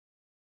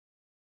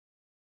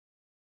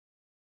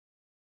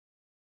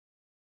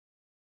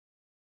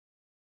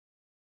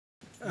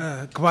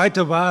Quite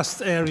a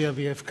vast area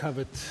we have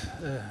covered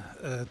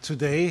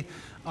today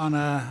on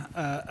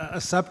a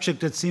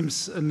subject that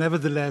seems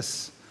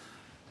nevertheless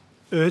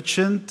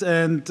urgent,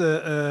 and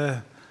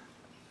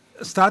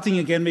starting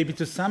again maybe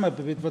to sum up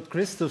a bit what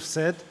Christoph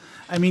said.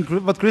 I mean,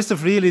 what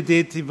Christoph really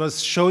did, he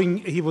was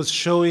showing,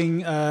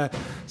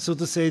 so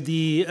to say,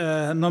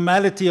 the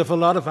normality of a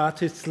lot of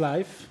artists'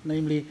 life,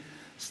 namely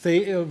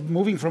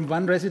moving from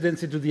one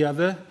residency to the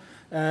other,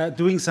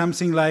 doing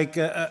something like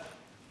a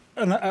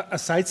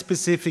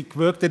site-specific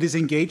work that is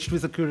engaged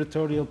with a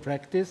curatorial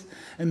practice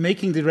and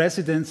making the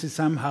residency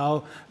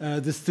somehow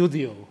the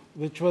studio,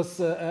 which was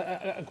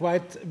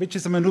which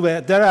is a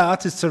maneuver. There are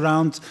artists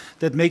around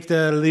that make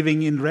their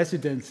living in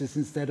residences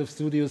instead of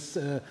studios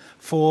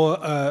for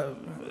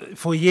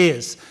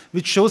years,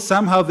 which shows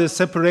somehow the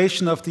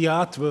separation of the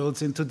art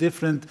worlds into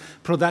different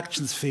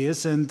production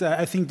spheres. And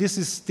I think this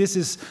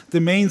is the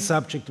main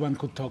subject one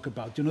could talk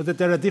about. You know, that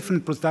there are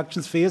different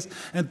production spheres,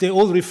 and they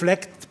all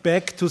reflect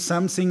back to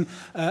something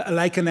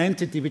like an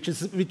entity,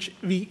 which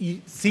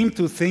we seem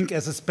to think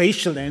as a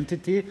spatial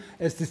entity,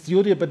 as the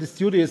studio, but the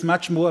studio is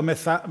much more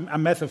a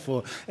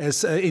metaphor,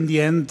 as in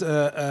the end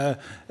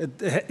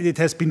it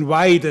has been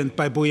widened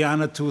by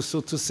Bojana to,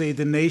 so to say,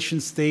 the nation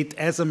state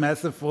as a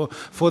metaphor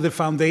for the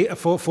foundation,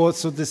 for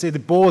so to say, the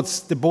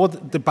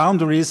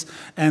boundaries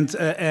and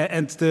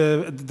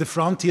the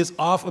frontiers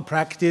of a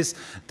practice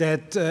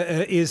that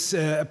is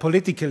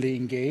politically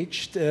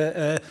engaged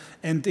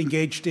and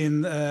engaged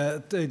in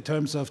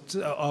terms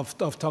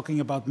of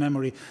talking about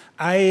memory.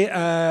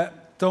 I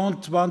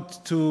don't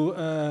want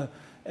to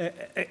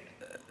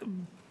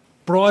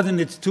broaden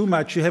it too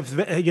much. You have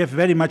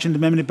very much in the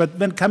memory, but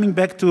when coming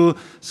back to,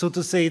 so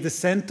to say, the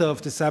center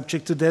of the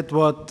subject, to that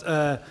what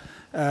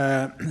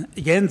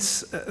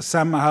Jens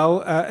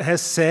somehow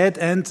has said,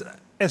 and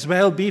as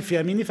well Bifi.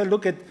 I mean, if I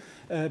look at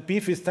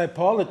Bifi's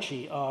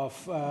typology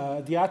of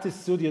the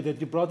artist studio that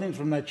you brought in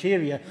from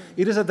Nigeria,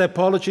 it is a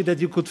typology that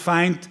you could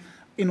find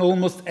in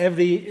almost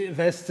every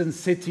Western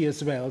city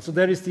as well. So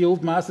there is the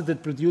old master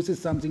that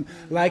produces something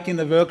like in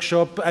a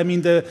workshop. I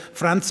mean, the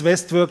Franz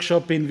West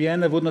workshop in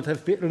Vienna would not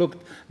have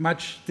looked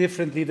much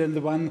differently than the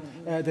one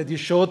that you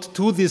showed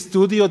to the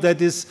studio.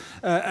 That is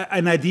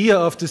an idea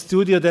of the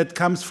studio that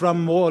comes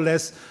from more or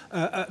less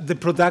the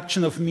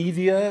production of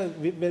media,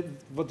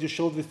 what you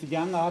showed with the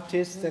young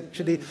artists,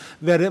 actually,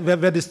 where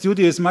the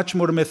studio is much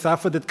more a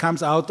metaphor that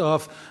comes out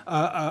of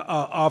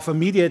a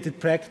mediated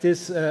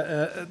practice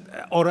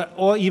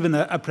or even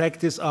a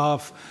practice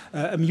of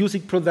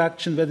music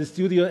production, where the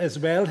studio as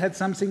well had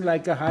something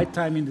like a high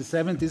time in the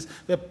 70s,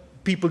 where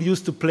people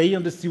used to play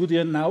on the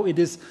studio, and now it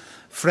is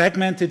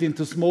fragmented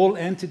into small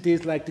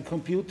entities like the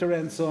computer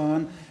and so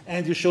on,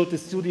 and you showed the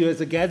studio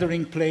as a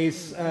gathering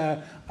place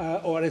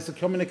or as a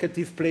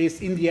communicative place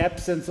in the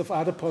absence of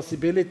other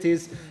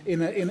possibilities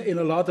in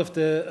a lot of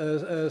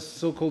the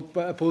so-called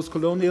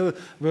post-colonial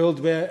world,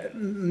 where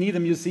neither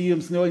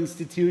museums nor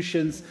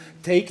institutions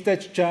take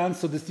that chance,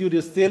 so the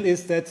studio still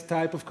is that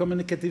type of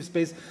communicative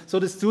space. So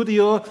the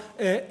studio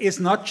is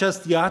not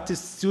just the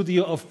artist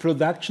studio of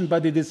production,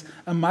 but it is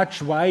a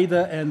much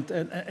wider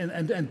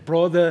and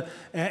broader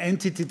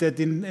entity that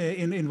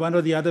in one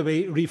or the other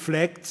way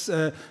reflects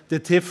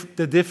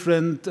the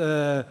different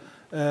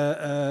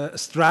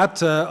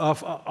strata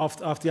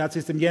of the art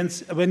system.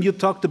 Jens, when you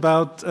talked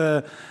about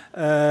in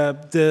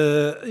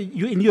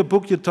your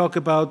book, you talk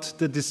about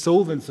the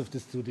dissolvence of the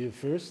studio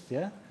first,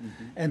 yeah?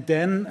 Mm-hmm. And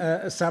then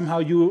somehow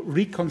you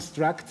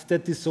reconstruct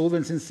that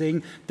dissolvence in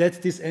saying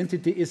that this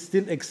entity is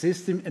still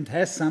existing and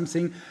has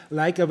something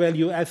like a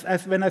value.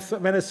 When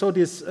I saw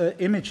these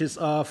images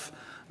of,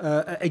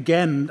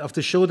 again, of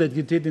the show that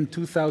you did in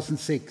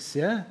 2006,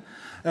 yeah?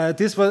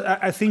 This was,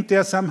 I think they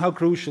are somehow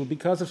crucial,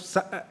 because of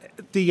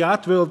the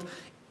art world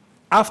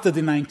after the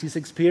 90s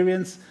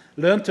experience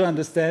learned to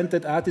understand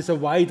that art is a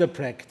wider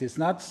practice.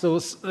 Not so,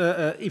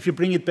 if you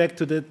bring it back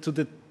to the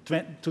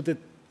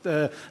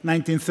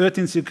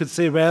 1913s, you could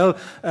say, well,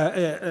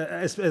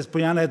 as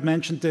Bojana had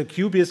mentioned, the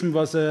Cubism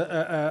was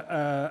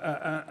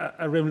a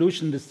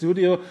revolution in the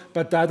studio,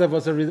 but Dada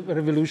was a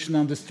revolution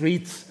on the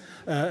streets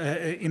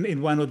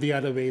in one or the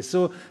other way.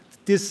 So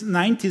this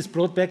 90s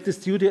brought back the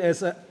studio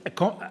as a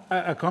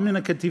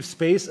communicative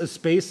space, a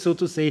space, so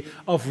to say,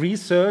 of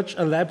research,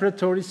 a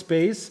laboratory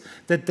space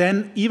that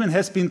then even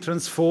has been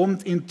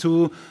transformed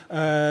into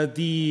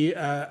the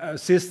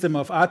system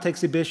of art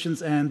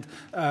exhibitions and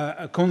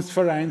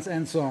Kunstvereins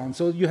and so on.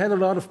 So you had a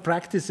lot of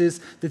practices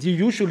that you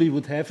usually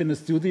would have in a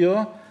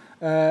studio,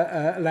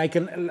 like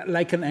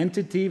an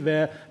entity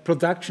where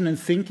production and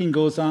thinking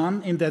goes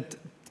on in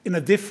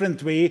a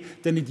different way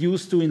than it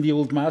used to in the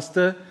old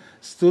master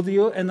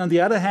studio. And on the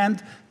other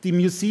hand, the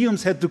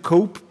museums had to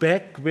cope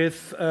back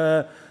with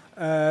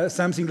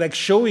something like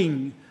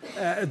showing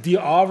the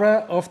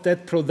aura of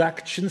that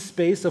production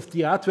space of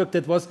the artwork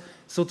that was,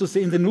 so to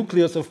say, in the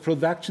nucleus of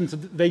production, so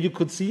where you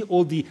could see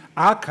all the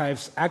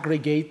archives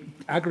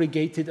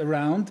aggregated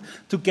around,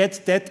 to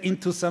get that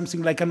into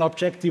something like an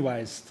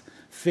objectivized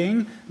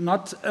thing.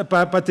 Not,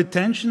 but the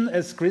tension,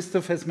 as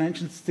Christoph has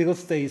mentioned, still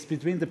stays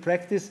between the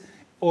practice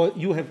or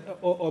you have,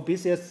 or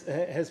BISI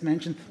has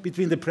mentioned,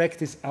 between the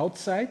practice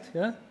outside,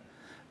 yeah,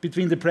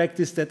 between the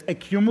practice that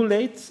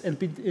accumulates and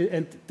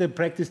the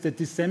practice that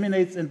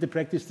disseminates and the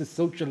practice that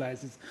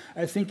socializes.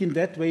 I think in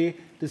that way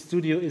the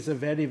studio is a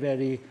very,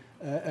 very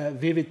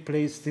vivid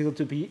place still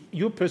to be.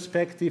 Your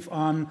perspective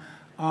on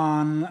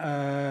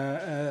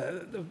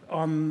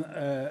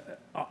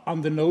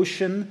the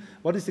notion.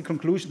 What is the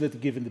conclusion that you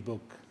give in the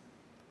book?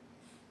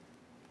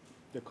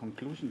 The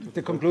conclusion to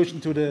the conclusion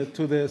to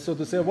the so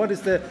to say. What is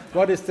the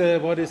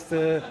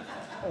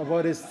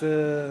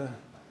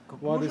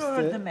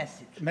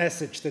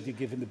message that you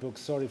give in the book?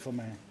 Sorry for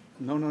my.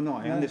 No,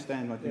 I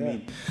understand what you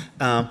mean.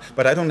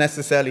 But I don't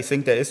necessarily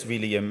think there is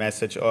really a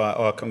message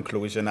or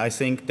conclusion. I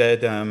think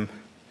that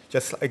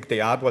just like the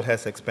art world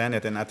has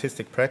expanded and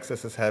artistic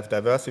practices have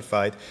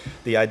diversified,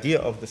 the idea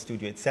of the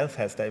studio itself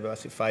has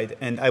diversified.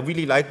 And I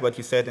really like what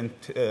you said,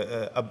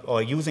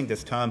 or using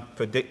this term,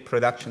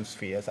 production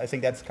spheres. I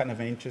think that's kind of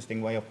an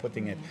interesting way of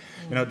putting it.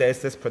 You know, there's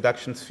this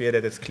production sphere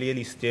that is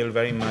clearly still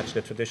very much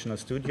the traditional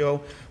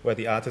studio, where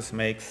the artist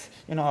makes,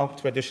 you know,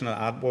 traditional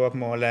artwork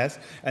more or less.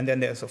 And then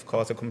there's, of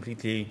course, a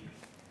completely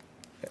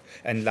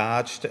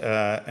enlarged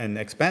and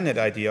expanded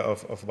idea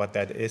of what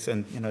that is,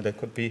 and you know, that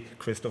could be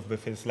Christoph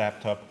with his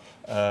laptop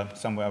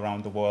somewhere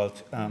around the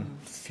world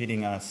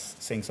feeding us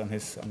things on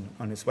his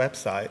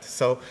website.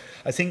 So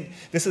I think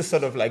this is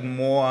sort of like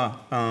more,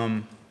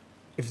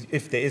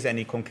 if there is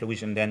any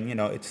conclusion, then you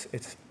know,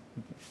 it's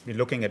we're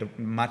looking at a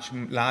much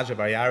larger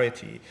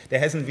variety. There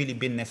hasn't really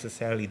been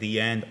necessarily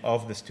the end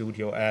of the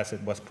studio as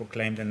it was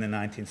proclaimed in the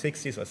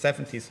 1960s or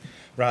 70s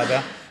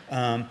rather,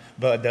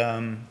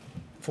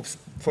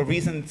 for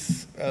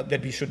reasons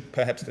that we should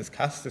perhaps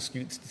discuss, the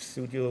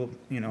studio,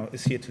 you know,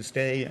 is here to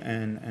stay,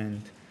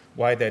 and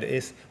why that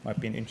is might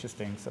be an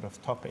interesting sort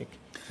of topic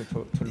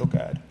to look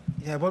at.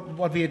 Yeah,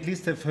 what we at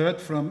least have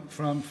heard from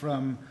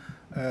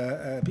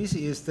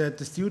BISI is that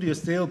the studio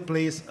still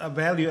plays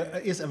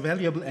is a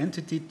valuable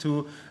entity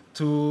to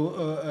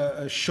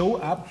show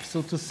up,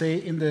 so to say,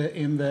 in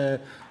the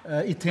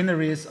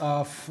itineraries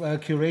of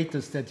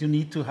curators that you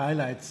need to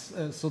highlight,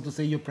 so to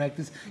say, your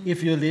practice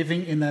if you're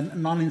living in a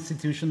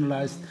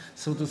non-institutionalized,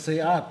 so to say,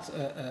 art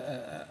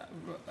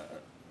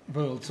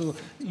world. So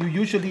you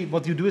usually,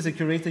 what you do as a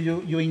curator,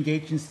 you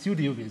engage in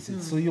studio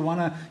visits. So you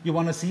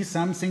wanna see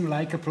something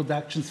like a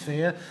production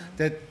fair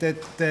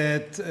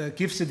that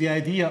gives you the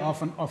idea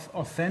of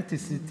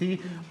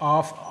authenticity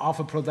of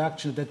a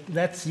production, that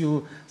lets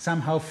you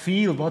somehow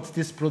feel what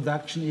this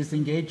production is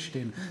engaged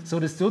in. So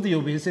the studio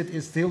visit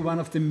is still one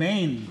of the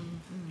main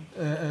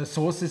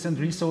sources and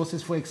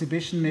resources for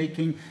exhibition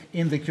making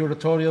in the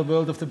curatorial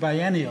world of the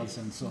biennials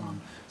and so on.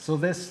 So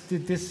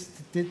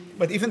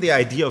but even the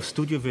idea of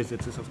studio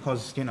visits is, of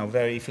course, you know,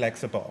 very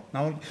flexible.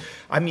 Now,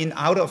 I mean,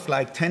 out of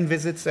like 10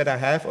 visits that I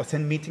have, or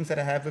 10 meetings that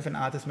I have with an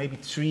artist, maybe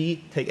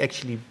 3 take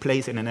actually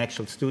place in an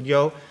actual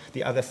studio.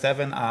 The other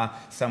 7 are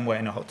somewhere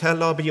in a hotel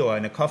lobby, or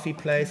in a coffee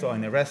place, or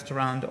in a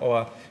restaurant,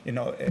 or, you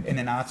know, in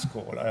an art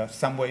school, or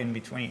somewhere in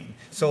between.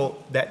 So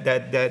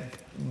that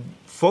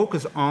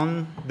focus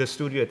on the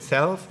studio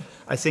itself,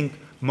 I think,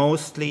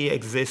 mostly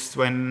exists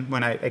when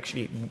I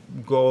actually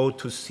go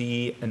to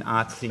see an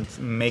artist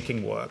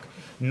making work,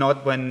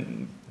 not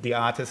when the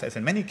artist, as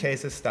in many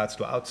cases, starts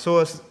to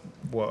outsource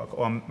work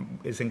or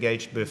is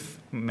engaged with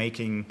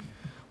making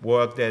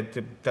work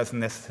that doesn't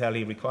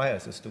necessarily require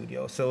a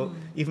studio. So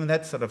even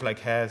that sort of like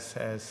has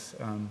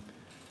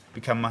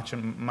become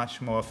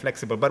much more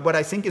flexible. But what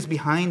I think is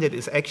behind it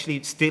is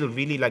actually still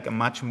really like a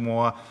much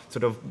more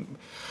sort of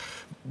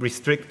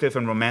restrictive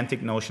and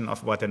romantic notion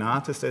of what an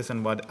artist is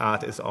and what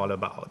art is all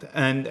about.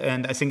 And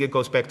I think it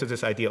goes back to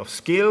this idea of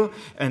skill,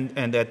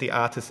 and that the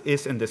artist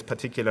is in this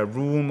particular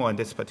room or in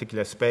this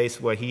particular space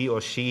where he or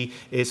she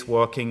is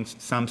working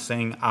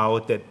something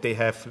out that they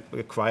have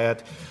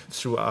acquired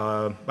through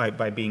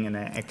by being in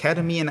an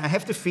academy. And I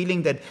have the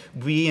feeling that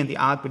we in the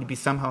art would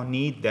somehow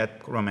need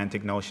that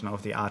romantic notion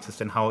of the artist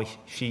and how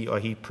she or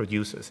he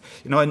produces.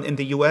 You know, in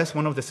the US,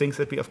 one of the things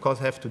that we of course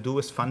have to do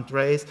is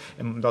fundraise,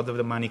 and a lot of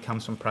the money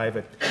comes from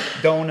private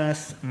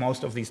donors.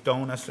 Most of these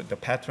donors, the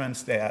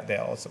patrons,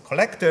 they're also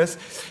collectors,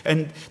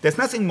 and there's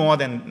nothing more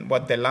than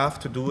what they love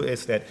to do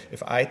is that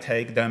if I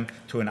take them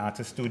to an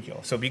artist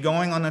studio. So we're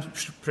going on a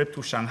trip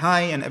to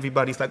Shanghai, and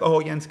everybody's like,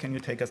 oh, Jens, can you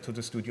take us to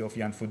the studio of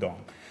Jan Fudong?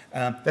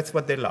 That's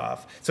what they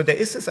love. So there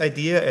is this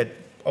idea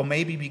or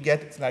maybe we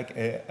get like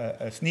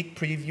a sneak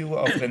preview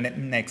of the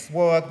next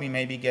work. We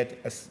maybe get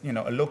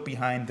a look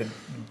behind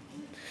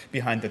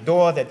the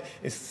door that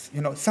is,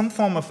 you know, some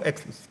form of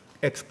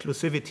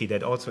exclusivity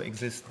that also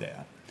exists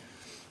there.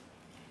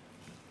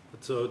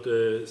 So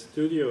the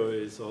studio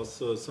is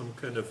also some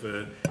kind of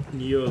a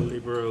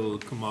neoliberal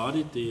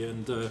commodity,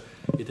 and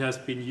it has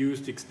been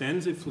used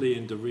extensively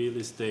in the real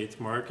estate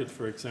market.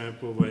 For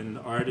example, when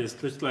artists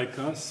just like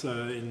us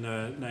in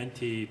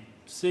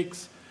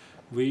 '96,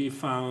 we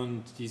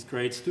found these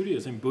great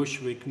studios in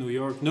Bushwick, New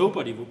York.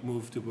 Nobody would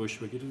move to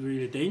Bushwick. It was a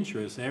really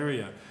dangerous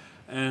area.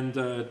 And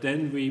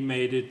then we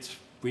made it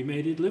we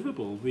made it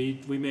livable.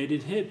 We made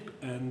it hip,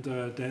 and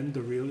then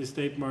the real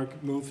estate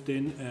market moved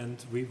in,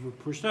 and we were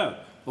pushed out,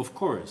 of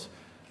course.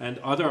 And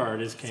other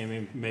artists came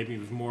in, maybe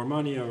with more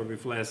money or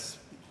with less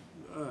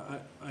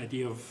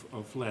idea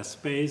of less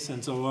space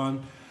and so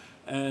on,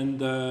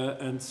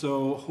 and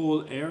so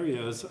whole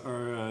areas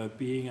are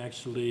being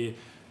actually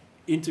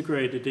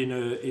integrated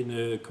in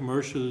a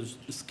commercial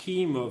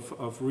scheme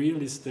of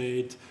real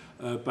estate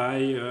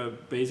by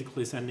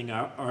basically sending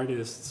out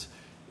artists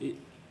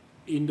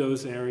in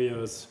those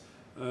areas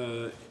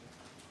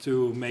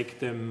to make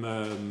them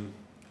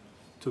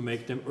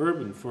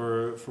urban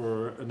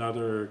for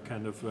another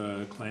kind of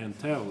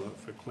clientele,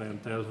 for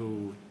clientele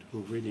who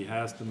really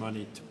has the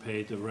money to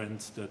pay the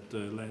rents that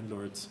the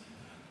landlords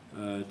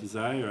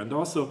desire. And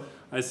also,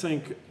 I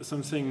think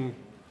something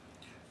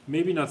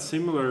maybe not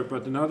similar,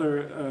 but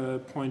another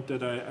point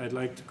that I'd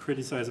like to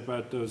criticize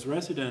about those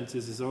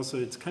residences is also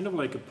it's kind of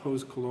like a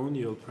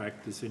post-colonial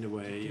practice in a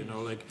way. You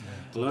know, like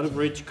a lot of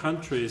rich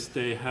countries,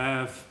 they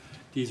have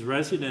these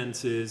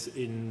residences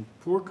in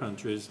poor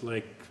countries.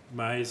 Like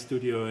my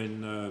studio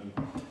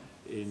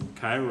in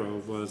Cairo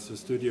was a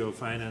studio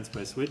financed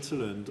by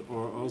Switzerland,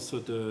 or also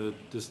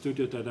the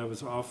studio that I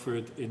was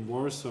offered in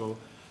Warsaw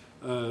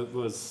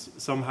was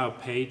somehow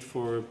paid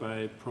for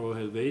by Pro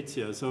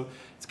Helvetia. So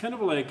it's kind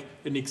of like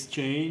an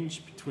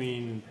exchange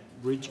between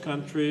rich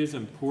countries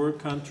and poor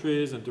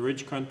countries, and the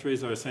rich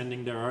countries are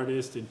sending their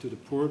artists into the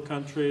poor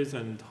countries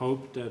and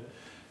hope that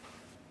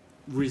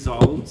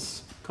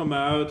results come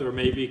out, or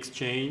maybe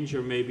exchange,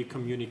 or maybe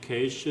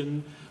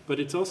communication. But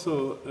it's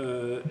also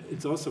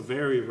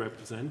very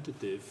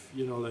representative.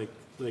 You know,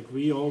 like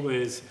we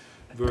always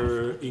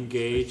were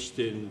engaged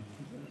in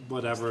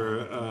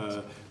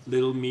whatever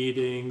little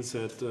meetings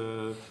at,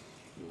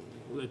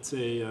 let's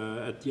say,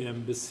 at the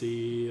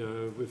embassy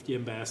with the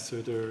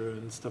ambassador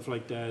and stuff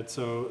like that.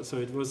 So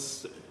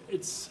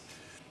it's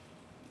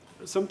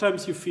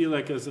sometimes you feel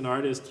like as an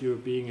artist you're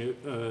being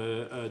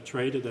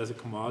traded as a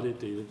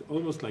commodity,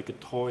 almost like a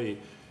toy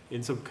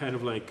in some kind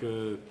of like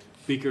a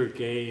bigger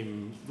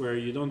game where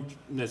you don't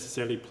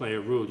necessarily play a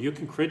role. You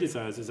can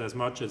criticize it as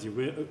much as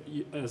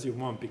you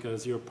want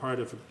because you're part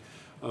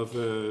of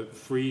a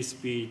free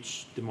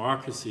speech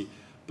democracy,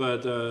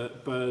 but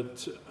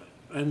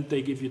and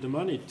they give you the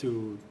money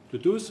to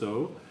do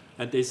so,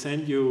 and they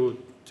send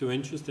you to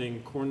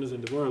interesting corners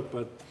in the world,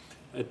 but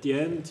at the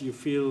end you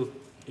feel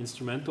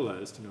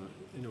instrumentalized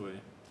in a way.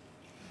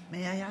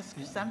 May I ask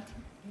you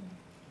something?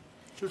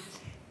 Sure.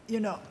 You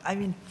know, I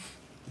mean,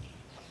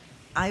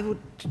 I would,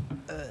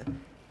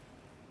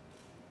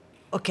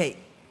 okay,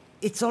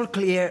 it's all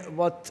clear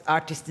what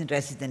artist in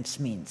residence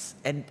means,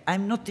 and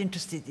I'm not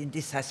interested in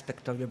this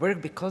aspect of your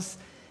work because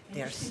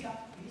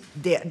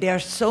there are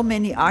so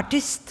many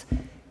artists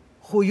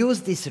who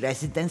use these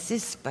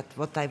residences, but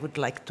what I would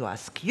like to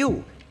ask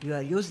you, you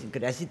are using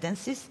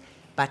residences,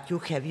 but you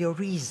have your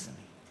reason,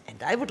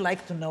 and I would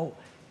like to know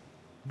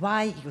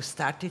why you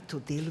started to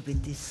deal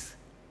with these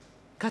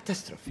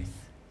catastrophes.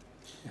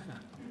 Yeah.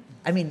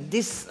 I mean,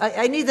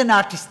 I need an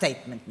artist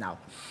statement now.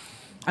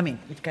 I mean,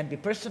 it can be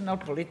personal,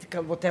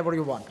 political, whatever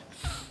you want.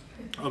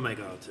 Oh my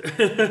God.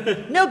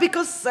 No,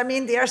 because, I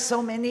mean, there are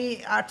so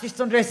many artists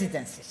on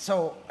residences.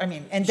 So, I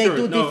mean, and they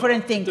do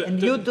different things.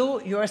 And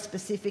you are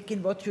specific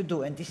in what you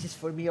do. And this is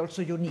for me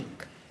also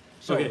unique.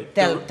 So okay,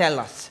 tell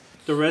us.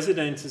 The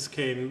residences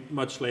came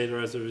much later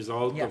as a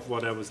result of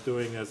what I was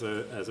doing as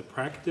a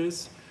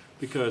practice,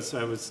 because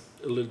I was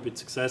a little bit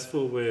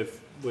successful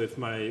with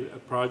my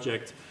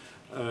project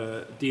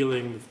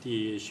dealing with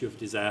the issue of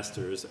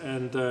disasters.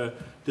 And the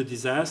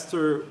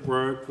disaster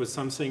work was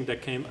something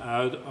that came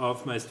out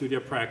of my studio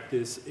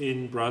practice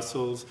in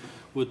Brussels,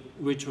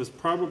 which was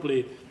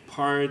probably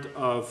part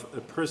of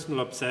a personal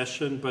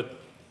obsession, but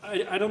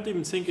I don't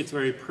even think it's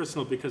very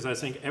personal, because I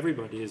think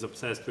everybody is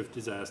obsessed with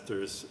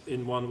disasters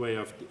in one way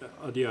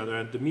or the other,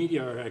 and the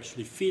media are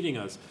actually feeding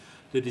us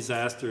the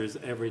disasters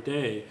every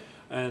day.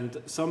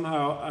 And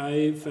somehow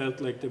I felt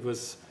like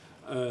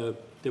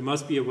there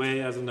must be a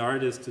way as an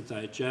artist to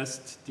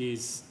digest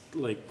these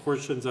like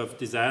portions of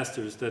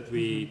disasters that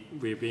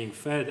we're being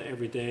fed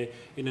every day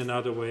in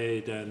another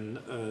way than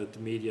the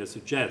media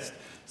suggests.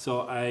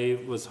 So I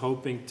was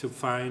hoping to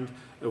find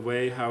a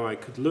way how I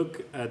could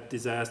look at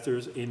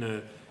disasters in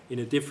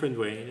a different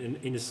way,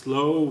 in a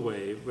slow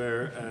way,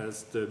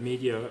 whereas the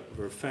media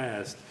were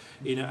fast,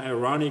 in an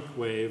ironic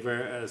way,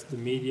 whereas the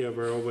media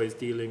were always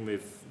dealing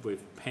with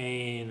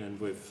pain and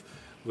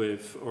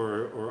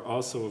or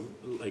also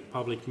like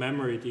public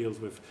memory deals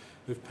with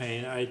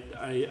pain.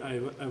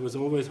 I was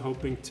always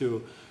hoping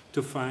to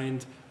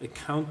find a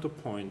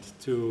counterpoint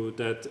to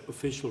that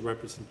official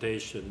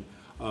representation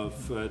of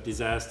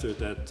disaster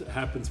that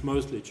happens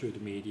mostly through the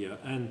media,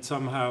 and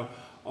somehow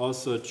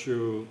also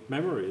through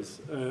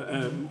memories,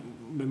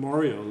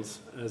 memorials,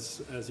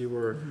 as you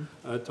were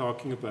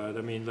talking about.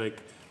 I mean,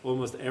 like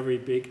almost every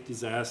big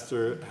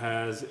disaster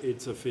has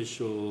its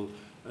official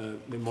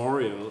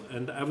memorial,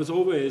 and I was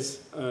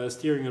always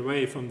steering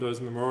away from those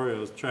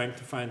memorials, trying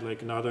to find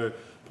like another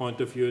point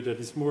of view that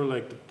is more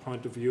like the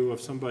point of view of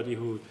somebody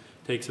who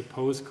takes a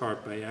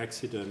postcard by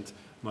accident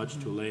much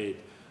too late.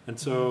 And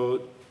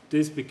so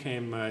this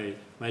became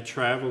my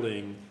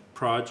traveling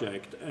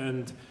project.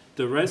 And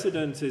the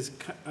residence is,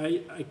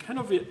 I kind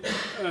of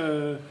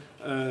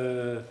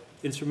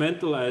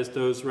instrumentalized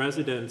those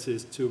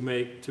residences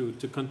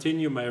to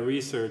continue my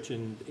research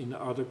in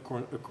other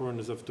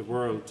corners of the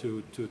world,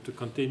 to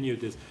continue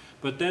this.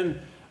 But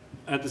then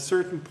at a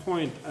certain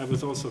point I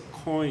was also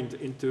coined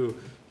into,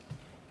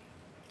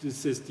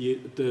 this is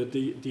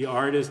the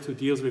artist who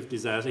deals with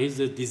disaster. He's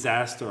a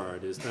disaster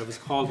artist. I was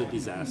called a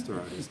disaster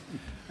artist.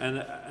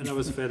 And I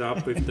was fed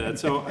up with that.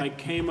 So I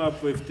came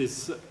up with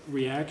this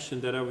reaction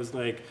that I was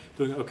like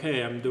doing,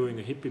 okay, I'm doing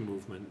a hippie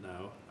movement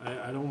now.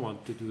 I don't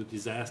want to do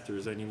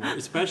disasters anymore,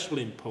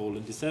 especially in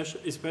Poland,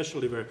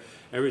 especially where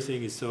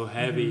everything is so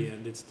heavy,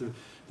 and it's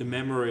the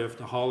memory of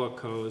the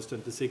Holocaust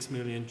and the 6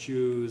 million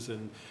Jews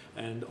and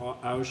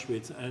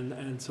Auschwitz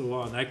and so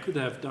on. I could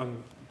have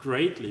done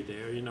greatly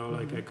there, you know,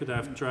 like I could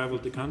have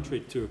traveled the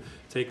country to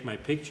take my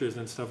pictures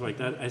and stuff like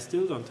that. I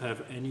still don't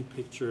have any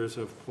pictures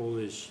of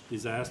Polish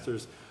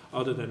disasters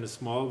other than a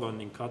small one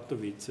in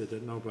Katowice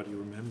that nobody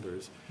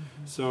remembers.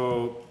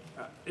 So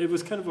it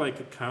was kind of like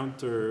a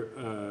counter,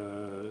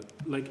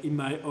 like in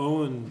my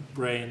own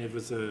brain, it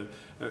was a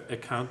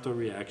counter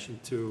reaction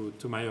to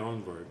my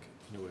own work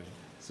in a way.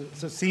 So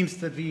it seems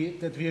that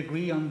we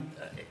agree on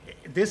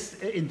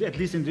this, at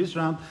least in this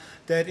round,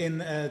 that in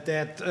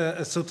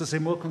that so to say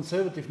more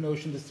conservative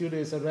notion, the studio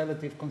is a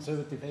relative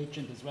conservative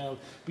agent as well,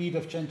 be it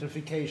of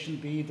gentrification,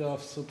 be it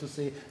of so to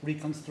say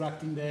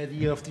reconstructing the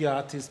idea of the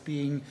artist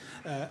being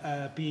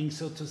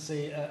so to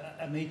say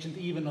an agent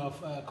even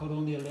of a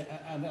colonial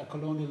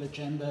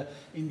agenda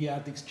in the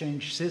art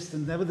exchange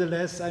system.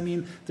 Nevertheless, I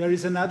mean, there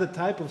is another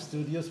type of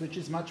studios which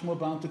is much more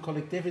bound to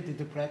collectivity,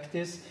 to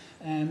practice,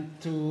 and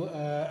to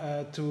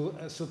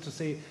so to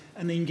say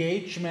an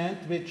engagement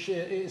which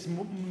is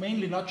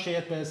mainly not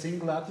shared by a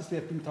single artist. We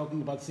have been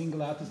talking about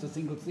single artist or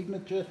single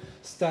signature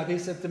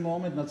studies at the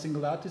moment, not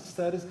single artist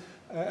studies,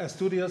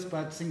 studios,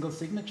 but single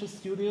signature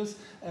studios.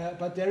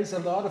 But there is a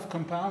lot of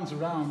compounds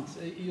around.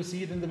 You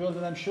see it in the world,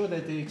 and I'm sure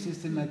that they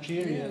exist in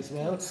Nigeria as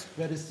well,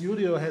 where the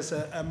studio has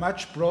a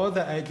much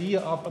broader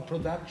idea of a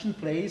production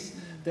place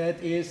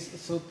that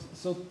is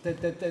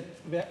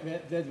where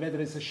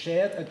there is a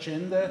shared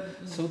agenda,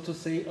 so to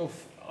say,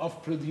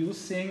 of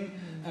producing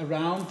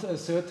around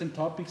certain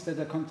topics that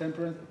are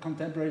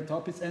contemporary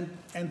topics, and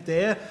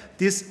there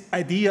this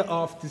idea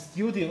of the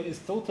studio is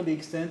totally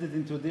extended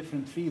into a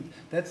different field.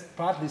 That's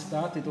partly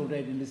started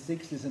already in the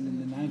 60s and in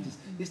the 90s.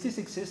 Is this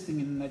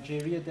existing in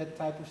Nigeria, that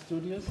type of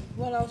studios?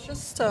 Well, I was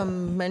just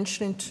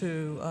mentioning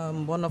to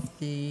one of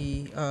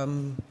the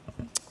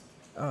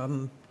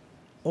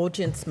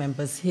audience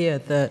members here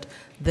that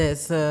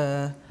there's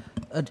a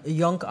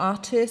young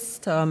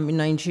artist in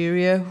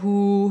Nigeria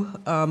who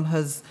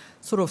has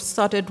sort of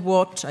started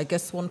what I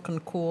guess one can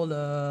call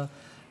a,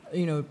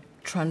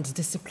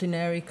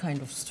 transdisciplinary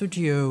kind of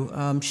studio.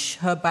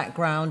 Her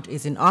background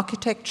is in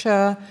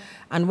architecture,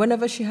 and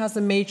whenever she has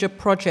a major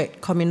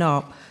project coming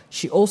up,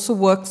 she also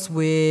works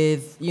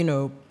with,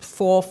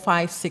 4,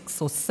 5,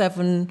 6, or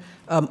 7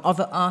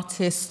 other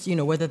artists,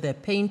 whether they're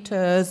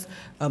painters,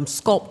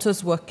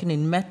 sculptors working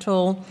in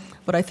metal.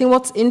 But I think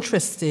what's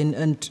interesting,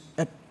 and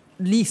at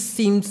least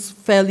seems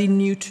fairly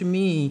new to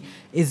me,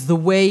 is the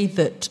way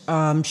that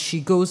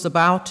she goes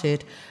about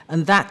it,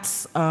 and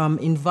that's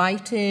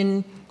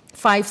inviting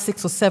 5,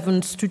 6, or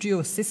 7 studio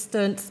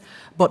assistants.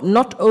 But it's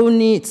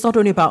not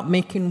only about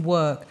making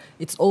work,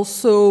 it's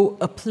also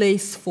a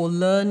place for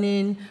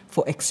learning,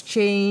 for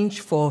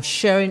exchange, for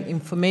sharing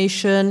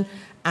information.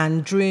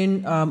 And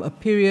during a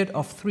period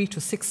of 3 to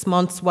 6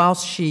 months,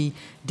 whilst she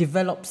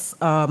develops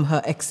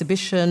her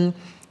exhibition,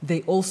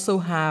 they also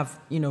have,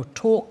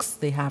 talks,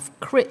 they have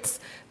crits,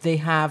 they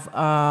have,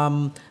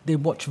 they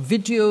watch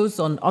videos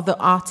on other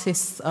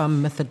artists'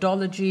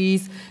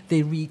 methodologies,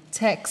 they read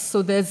texts.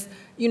 So there's,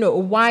 a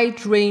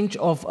wide range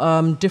of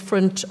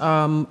different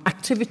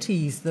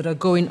activities that are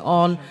going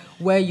on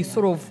where you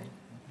sort of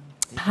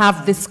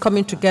have this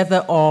coming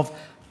together of,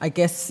 I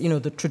guess,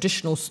 the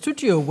traditional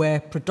studio where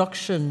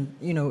production,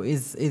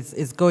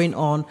 is going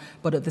on,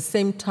 but at the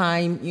same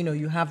time,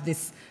 you have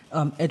this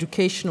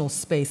educational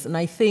space. And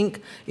I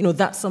think,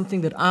 that's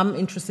something that I'm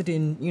interested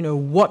in,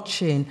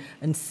 watching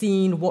and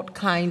seeing what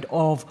kind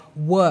of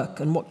work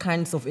and what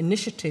kinds of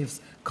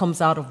initiatives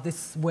comes out of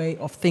this way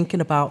of thinking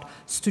about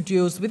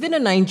studios within a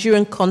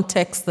Nigerian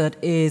context that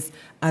is,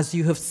 as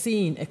you have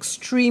seen,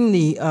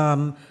 extremely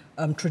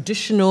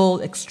traditional,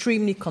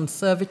 extremely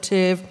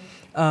conservative.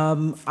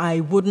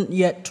 I wouldn't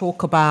yet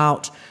talk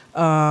about,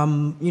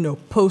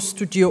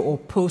 post-studio or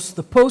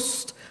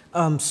post-the-post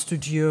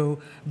studio,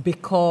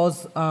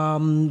 because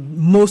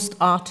most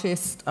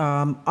artists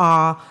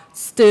are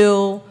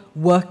still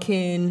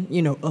working,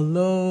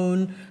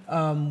 alone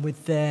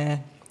with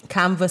their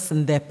canvas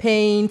and their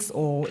paints,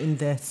 or in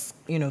their,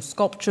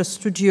 sculpture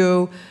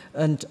studio,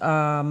 and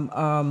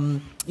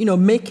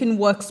making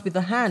works with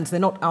the hands. They're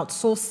not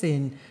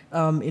outsourcing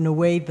in a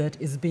way that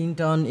is being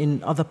done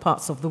in other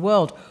parts of the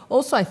world.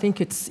 Also, I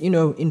think it's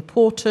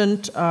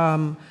important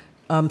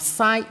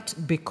site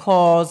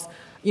because,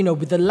 you know,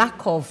 with the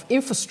lack of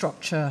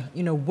infrastructure,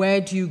 you know,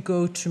 where do you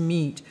go to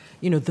meet?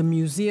 You know, the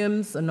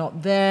museums are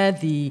not there,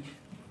 the,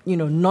 you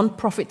know,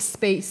 non-profit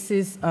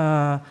spaces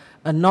are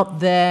not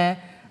there.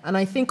 And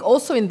I think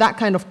also in that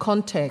kind of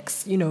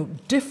context, you know,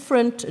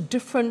 different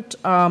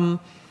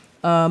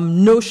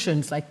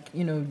notions, like,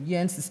 you know,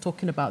 Jens is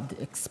talking about the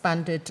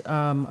expanded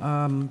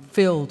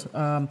field.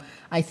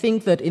 I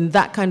think that in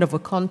that kind of a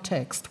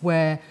context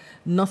where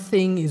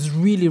nothing is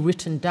really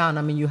written down,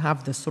 I mean, you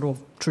have the sort of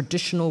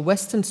traditional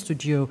Western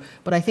studio,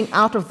 but I think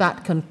out of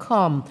that can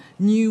come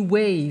new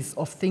ways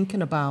of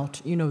thinking about,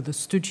 you know, the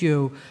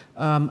studio,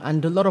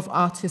 and a lot of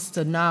artists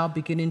are now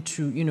beginning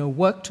to, you know,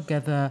 work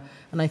together,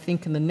 and I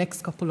think in the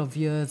next couple of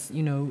years,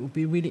 you know, it will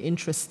be really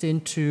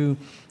interesting to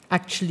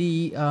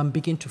actually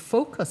begin to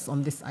focus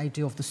on this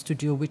idea of the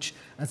studio, which,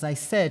 as I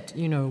said,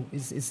 you know,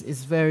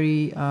 is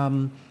very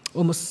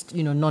almost,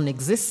 you know,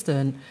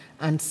 non-existent,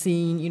 and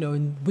seeing, you know,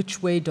 in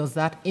which way does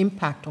that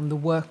impact on the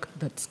work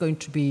that's going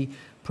to be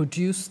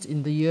produced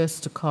in the years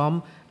to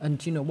come,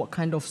 and, you know, what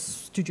kind of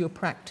studio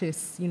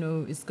practice, you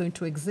know, is going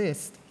to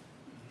exist.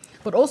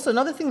 But also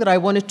another thing that I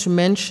wanted to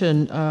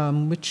mention,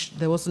 which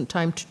there wasn't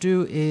time to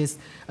do, is,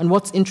 and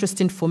what's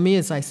interesting for me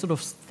as I sort of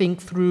think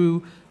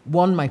through,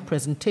 one, my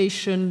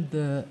presentation,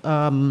 the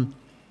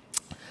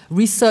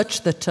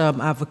research that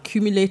I've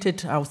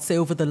accumulated, I would say,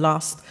 over the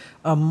last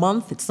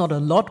month. It's not a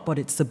lot, but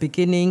it's a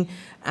beginning.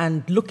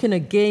 And looking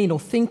again or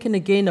thinking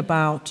again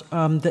about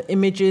the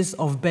images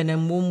of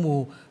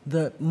Benemumu,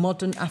 the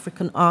modern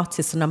African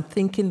artist. And I'm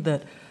thinking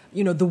that,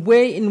 you know, the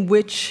way in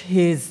which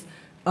his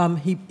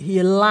he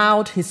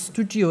allowed his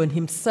studio and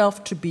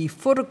himself to be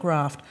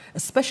photographed,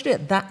 especially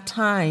at that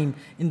time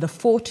in the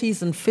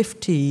 40s and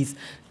 50s,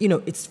 you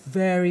know, it's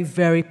very,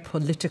 very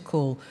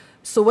political.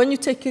 So when you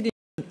take it in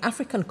an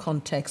African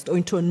context or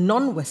into a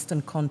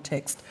non-Western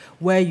context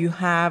where you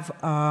have,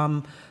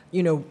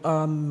 you know,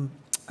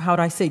 how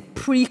do I say,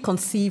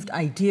 preconceived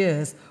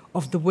ideas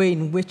of the way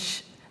in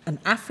which an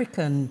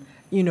African,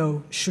 you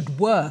know, should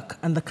work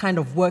and the kind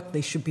of work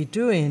they should be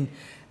doing,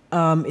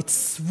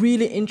 it's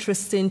really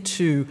interesting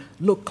to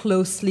look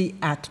closely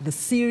at the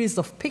series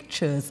of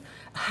pictures,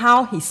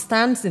 how he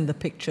stands in the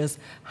pictures,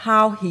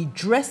 how he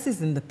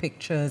dresses in the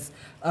pictures.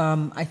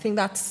 I think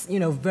that's, you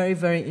know, very,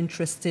 very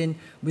interesting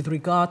with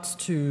regards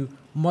to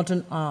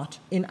modern art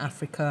in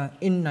Africa,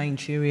 in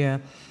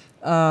Nigeria.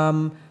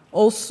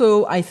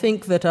 Also, I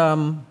think that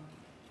Ainon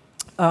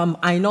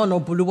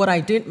Obulu, what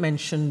I didn't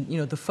mention, you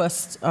know, the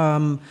first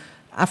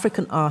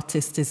African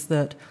artist, is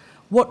that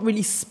what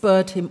really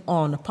spurred him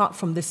on, apart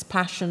from this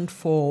passion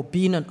for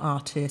being an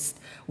artist,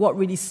 what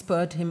really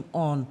spurred him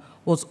on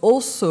was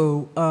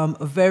also how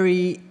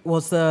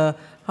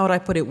would I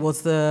put it,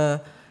 was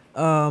a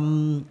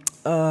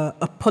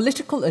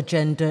political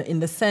agenda, in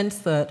the sense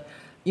that,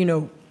 you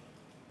know,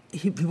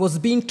 he was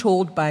being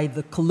told by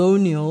the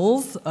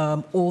colonials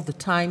all the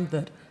time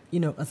that, you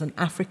know, as an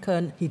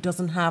African, he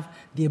doesn't have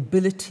the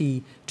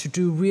ability to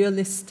do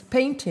realist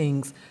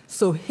paintings.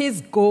 So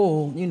his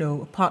goal, you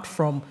know, apart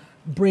from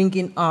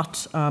bringing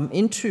art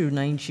into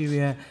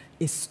Nigeria,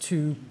 is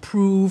to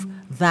prove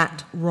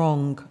that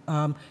wrong.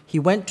 He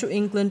went to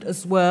England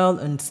as well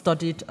and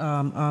studied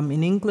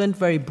in England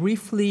very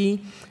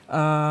briefly.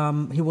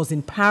 He was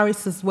in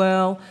Paris as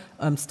well,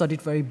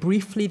 studied very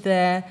briefly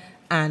there,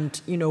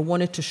 and, you know,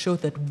 wanted to show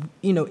that,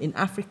 you know, in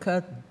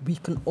Africa we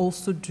can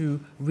also do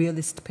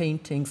realist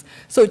paintings.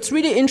 So it's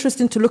really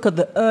interesting to look at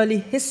the early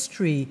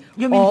history.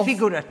 You mean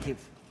figurative?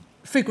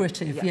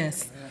 Figurative, yeah.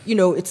 Yes. You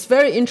know, it's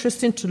very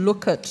interesting to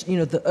look at, you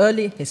know, the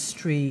early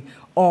history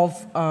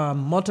of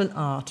modern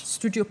art,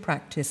 studio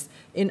practice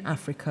in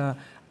Africa,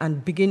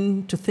 and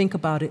begin to think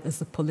about it as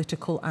a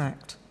political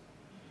act.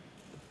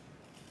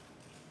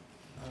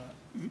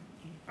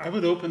 I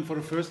would open for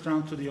the first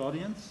round to the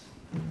audience.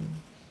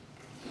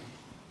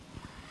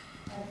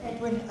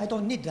 Edwin, I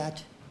don't need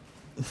that.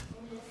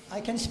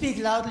 I can speak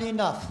loudly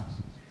enough.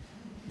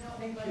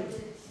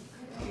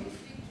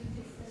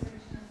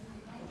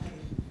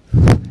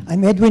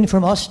 I'm Edwin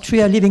from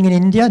Austria, living in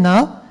India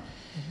now.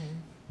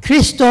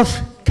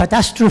 Christoph,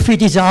 catastrophe,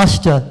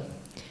 disaster.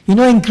 You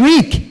know, in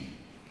Greek,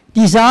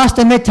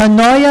 disaster,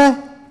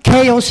 metanoia,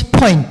 chaos,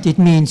 point. It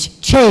means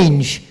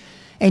change.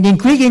 And in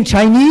Greek and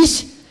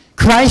Chinese,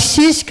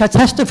 crisis,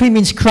 catastrophe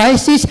means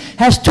crisis,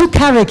 has two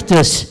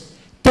characters: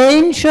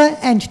 danger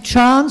and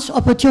chance,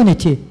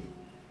 opportunity.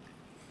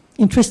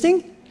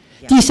 Interesting?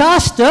 Yeah.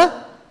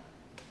 Disaster,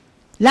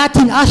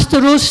 Latin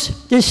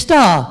asterus, the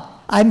star.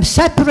 I'm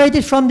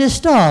separated from the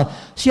star.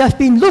 So I've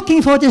been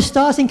looking for the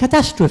stars in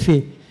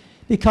catastrophe.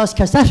 Because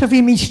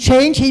catastrophe means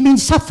change, it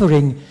means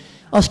suffering.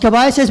 Oscar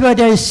Wilde says, where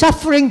there is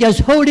suffering, there's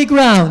holy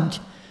ground.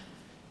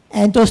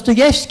 And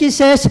Dostoevsky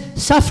says,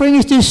 suffering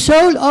is the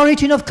sole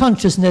origin of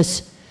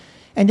consciousness.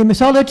 And the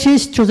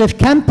mythologist, Joseph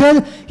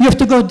Campbell, you have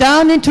to go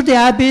down into the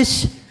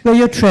abyss where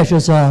your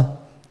treasures are.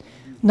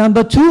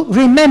 Number two,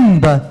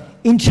 remember.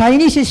 In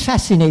Chinese is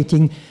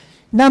fascinating.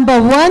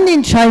 Number one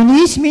in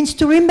Chinese means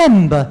to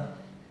remember.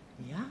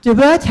 The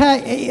word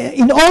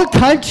in all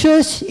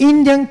cultures,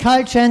 Indian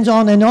culture and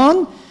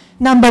on,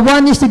 Number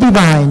one is the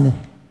divine.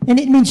 And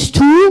it means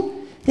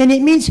two, then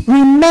it means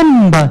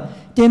remember.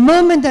 The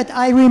moment that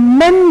I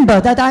remember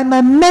that I'm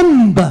a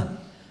member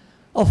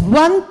of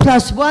 1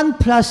 + 1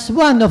 +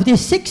 1 of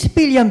these 6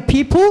 billion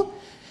people,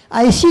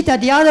 I see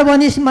that the other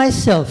one is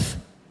myself.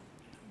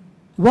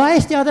 Why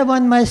is the other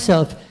one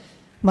myself?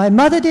 My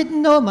mother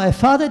didn't know, my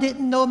father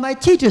didn't know, my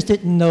teachers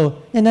didn't know.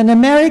 And an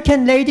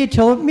American lady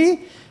told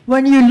me,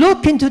 when you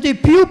look into the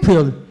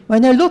pupil,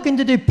 when I look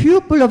into the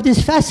pupil of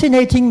this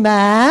fascinating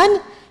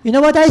man, you know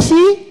what I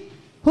see?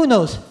 Who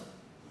knows?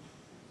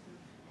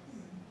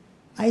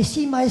 I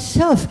see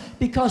myself,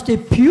 because the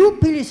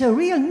pupil is a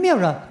real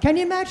mirror. Can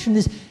you imagine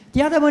this?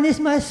 The other one is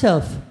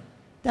myself.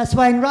 That's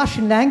why in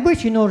Russian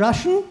language, you know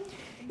Russian?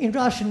 In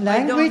Russian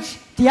language,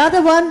 the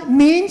other one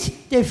means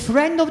the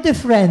friend of the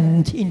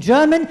friend. In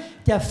German,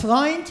 der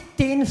Freund,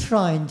 den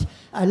Freund.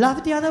 I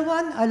love the other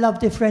one, I love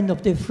the friend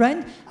of the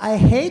friend. I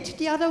hate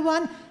the other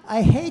one,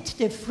 I hate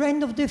the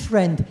friend of the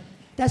friend.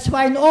 That's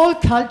why in all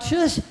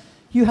cultures,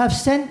 you have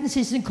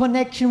sentences in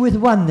connection with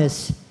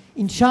oneness.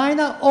 In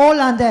China, all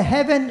under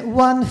heaven,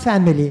 one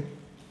family.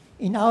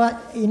 In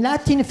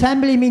Latin,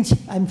 family means,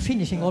 I'm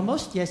finishing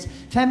almost, yes.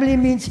 Family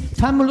means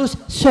famulus,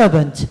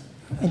 servant.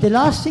 And the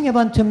last thing I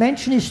want to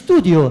mention is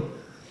studio.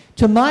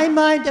 To my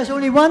mind, there's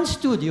only one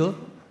studio,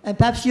 and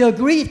perhaps you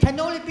agree, it can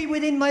only be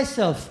within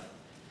myself.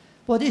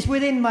 What is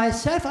within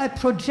myself, I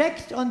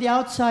project on the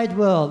outside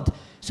world.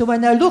 So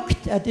when I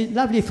looked at the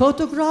lovely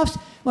photographs,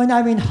 when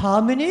I'm in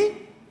harmony,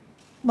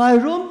 my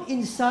room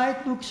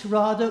inside looks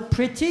rather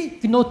pretty.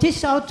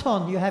 Gnotis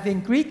auton, you have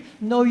in Greek,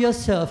 know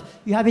yourself.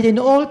 You have it in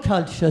all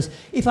cultures.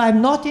 If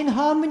I'm not in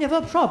harmony, I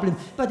have a problem.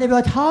 But they've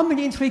got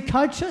harmony in 3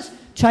 cultures,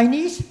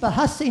 Chinese,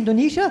 Bahasa,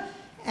 Indonesia,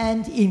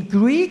 and in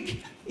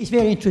Greek, it's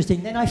very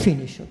interesting. Then I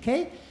finish,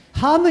 okay?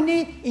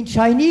 Harmony in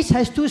Chinese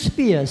has 2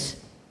 spears,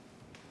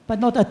 but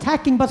not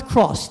attacking, but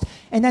crossed.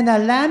 And then a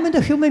lamb and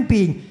a human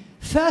being.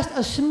 First,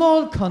 a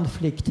small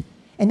conflict.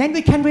 And then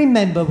we can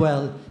remember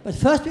well. But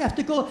first we have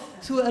to go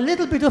through a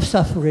little bit of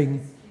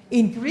suffering.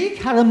 In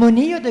Greek,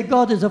 Harmonia, the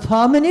goddess of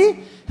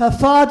harmony, her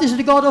father is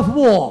the god of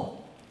war.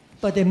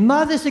 But the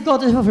mother is the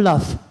goddess of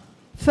love.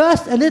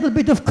 First, a little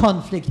bit of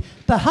conflict.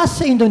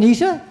 Bahasa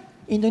Indonesia.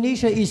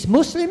 Indonesia is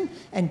Muslim,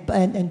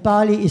 and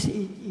Bali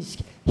is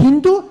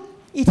Hindu.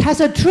 It has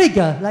a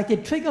trigger, like the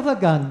trigger of a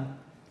gun.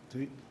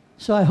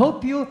 So I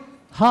hope you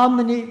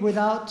harmony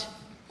without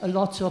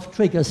lots of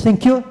triggers.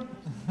 Thank you.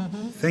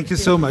 Thank you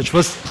so much.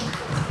 Was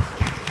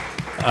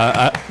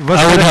there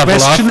a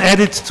question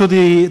added to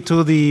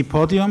the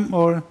podium,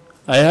 or?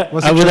 I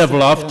would have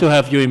loved to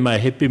have you in my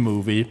hippie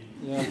movie.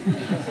 Yeah.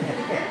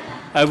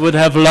 I would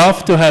have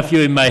loved to have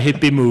you in my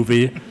hippie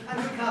movie.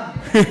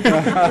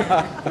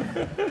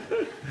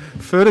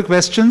 Further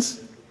questions?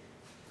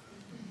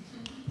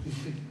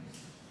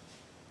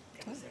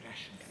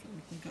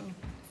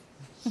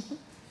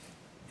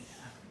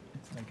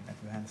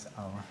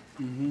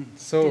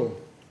 So,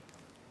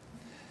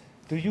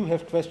 do you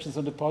have questions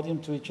on the podium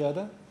to each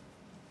other?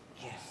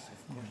 Yes.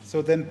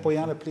 So then,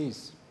 Bojana,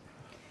 please.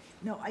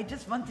 No, I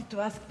just wanted to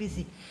ask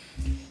BISI,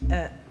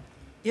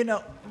 you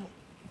know,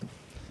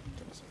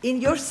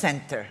 in your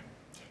center,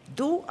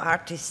 do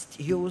artists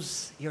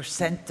use your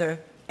center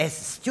as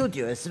a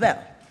studio as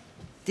well?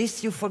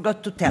 This you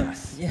forgot to tell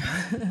us. Yeah.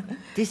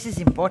 This is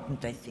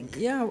important, I think.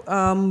 Yeah,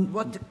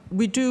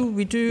 we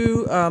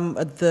do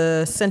at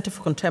the Center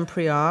for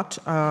Contemporary Art.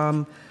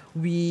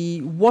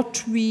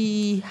 What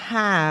we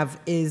have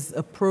is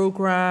a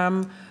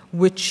program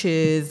which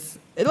is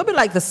a little bit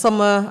like the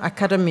Summer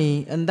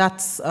Academy, and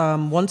that's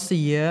once a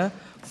year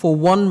for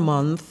 1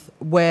 month,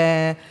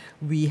 where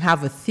we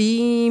have a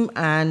theme,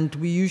 and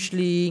we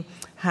usually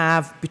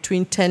have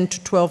between 10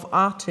 to 12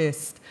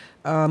 artists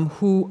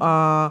who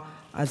are,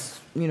 as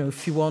you know,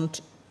 if you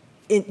want,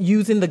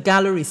 using the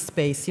gallery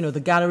space. You know, the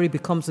gallery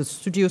becomes a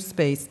studio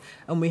space,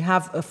 and we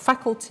have a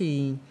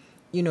faculty,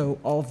 you know,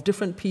 of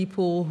different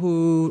people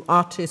who,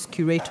 artists,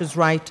 curators,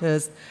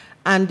 writers,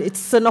 and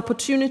it's an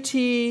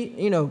opportunity.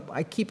 You know,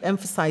 I keep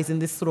emphasizing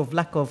this sort of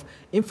lack of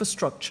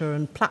infrastructure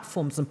and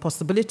platforms and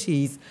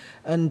possibilities,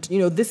 and you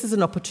know, this is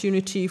an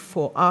opportunity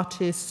for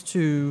artists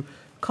to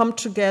come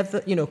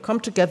together, you know,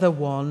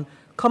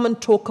 come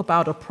and talk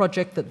about a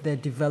project that they're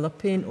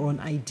developing or an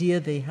idea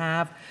they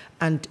have,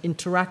 and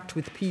interact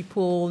with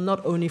people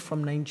not only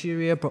from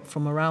Nigeria but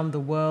from around the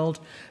world,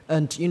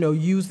 and you know,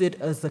 use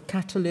it as a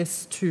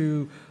catalyst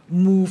to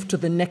move to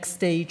the next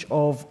stage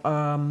of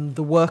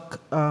the work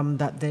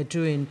that they're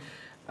doing.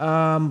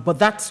 But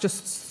that's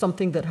just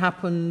something that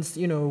happens,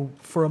 you know,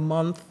 for a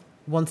month,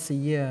 once a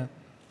year.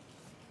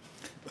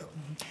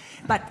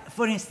 But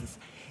for instance,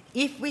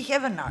 if we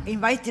have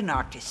invite an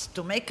artist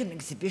to make an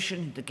exhibition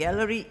in the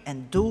gallery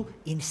and do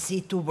in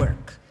situ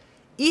work,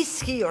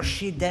 is he or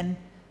she then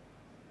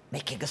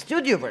making a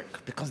studio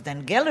work? Because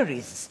then gallery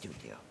is a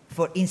studio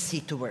for in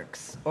situ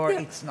works, or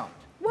it's not.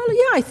 Well,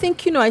 yeah, I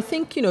think, you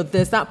know,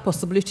 there's that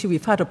possibility.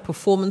 We've had a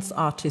performance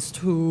artist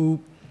who,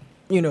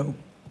 you know,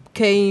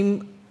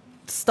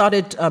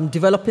 started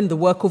developing the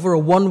work over a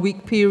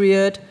 1-week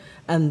period,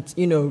 and,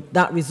 you know,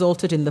 that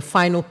resulted in the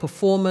final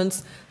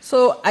performance.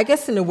 So I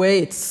guess in a way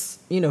it's,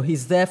 you know,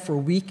 he's there for a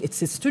week. It's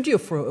his studio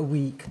for a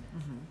week.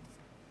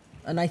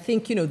 And I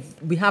think, you know,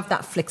 we have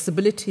that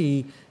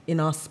flexibility in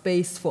our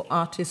space for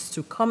artists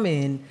to come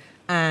in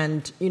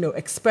and, you know,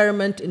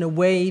 experiment in a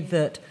way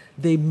that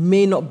they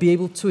may not be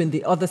able to in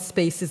the other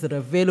spaces that are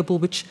available,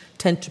 which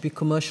tend to be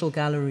commercial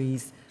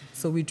galleries.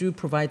 So we do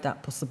provide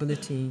that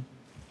possibility.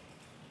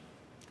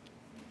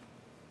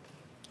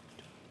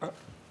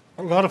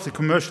 A lot of the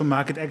commercial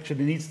market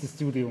actually needs the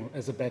studio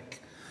as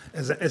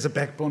a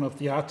backbone of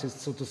the artist,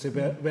 so to say,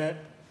 where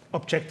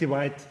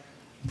objectified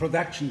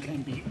production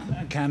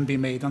can be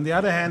made. On the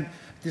other hand,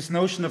 this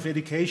notion of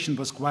education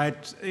was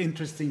quite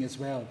interesting as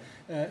well.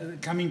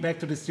 Coming back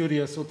to the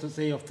studio, so to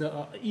say,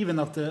 even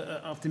of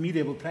the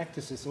medieval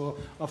practices or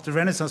of the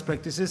Renaissance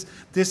practices,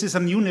 this is a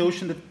new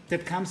notion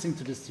that comes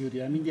into the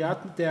studio. I mean, the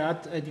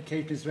art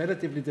education is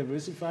relatively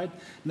diversified.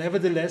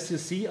 Nevertheless, you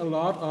see a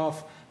lot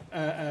of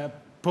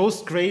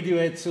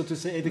postgraduate, so to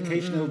say,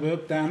 educational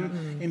work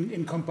done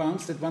in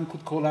compounds that one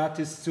could call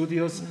artist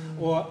studios,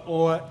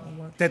 or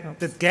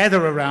that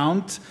gather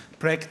around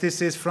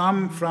practices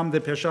from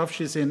the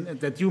Perzsovskis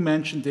that you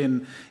mentioned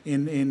in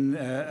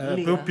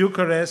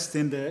Bucharest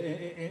in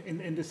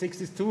the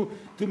 60s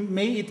to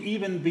may it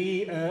even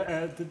be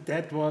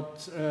that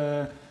what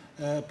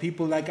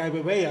people like Ai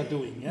Weiwei are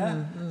doing,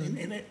 yeah,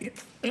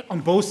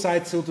 on both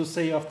sides, so to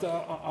say, of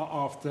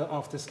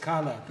the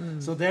scala.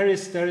 So there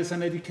is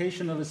an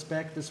educational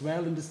aspect as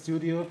well in the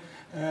studio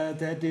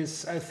that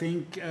is, I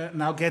think,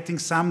 now getting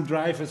some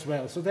drive as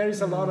well. So there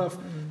is a lot of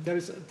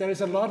there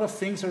is a lot of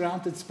things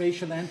around that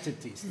spatial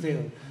entity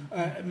still.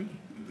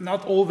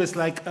 Not always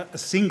like a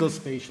single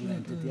spatial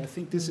entity. I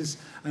think this is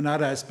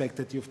another aspect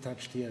that you've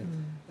touched here,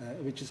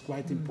 which is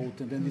quite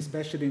important, and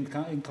especially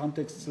in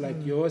contexts like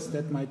yours,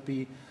 that might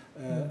be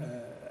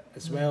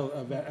as well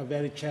a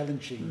very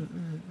challenging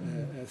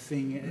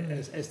thing,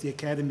 as the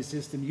academy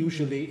system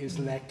usually is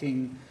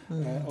lacking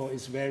or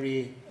is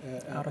very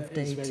out of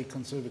date, is very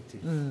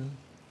conservative.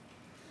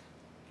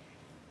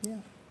 Yeah.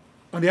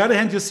 On the other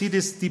hand, you see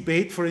this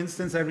debate. For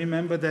instance, I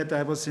remember that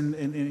I was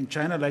in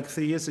China like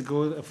 3 years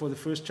ago for the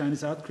first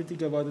Chinese art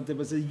critic award, and there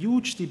was a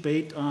huge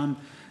debate on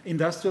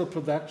industrial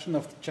production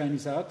of the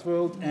Chinese art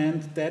world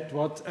and that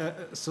what,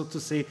 so to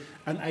say,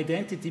 an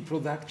identity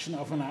production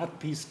of an art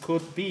piece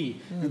could be.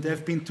 And there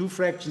have been two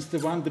fractions, the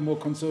one, the more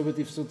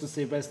conservative, so to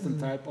say, Western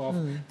type of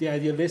the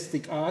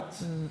idealistic art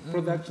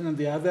production, and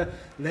the other,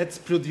 let's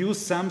produce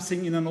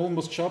something in an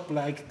almost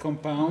shop-like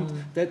compound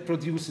that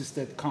produces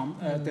that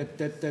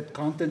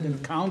content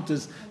and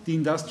counters the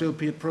industrial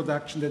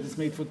production that is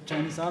made for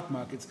Chinese art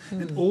markets.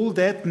 And all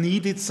that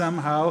needed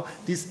somehow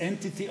this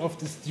entity of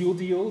the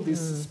studio,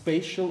 this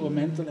spatial or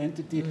mental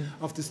entity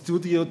of the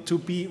studio to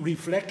be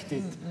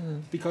reflected,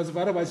 because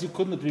otherwise you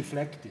could not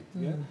reflect it.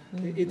 Yeah?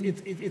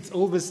 It's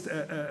always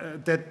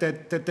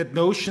that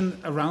notion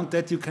around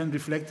that you can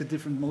reflect the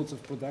different modes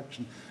of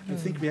production. I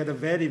think we had a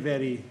very,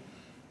 very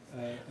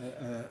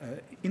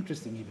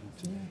interesting event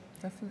today.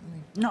 Yeah,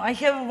 definitely. No, I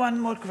have one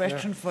more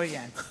question for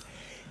Jens.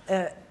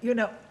 You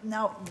know,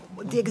 now,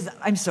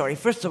 I'm sorry,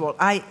 first of all,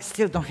 I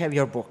still don't have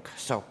your book,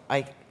 so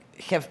I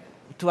have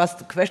to ask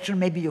the question,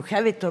 maybe you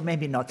have it or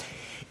maybe not.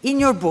 In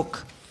your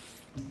book,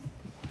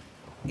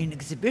 in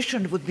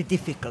exhibition it would be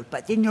difficult,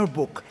 but in your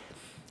book,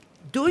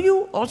 do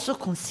you also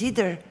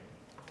consider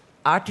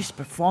artist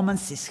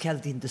performances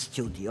held in the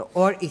studio,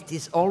 or it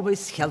is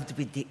always held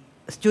with the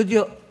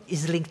studio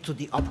is linked to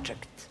the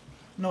object?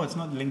 No, it's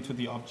not linked to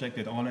the object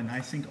at all, and I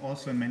think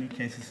also in many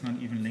cases it's not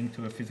even linked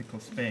to a physical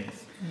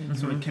space.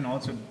 So it can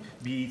also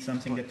be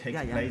something that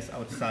takes place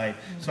outside.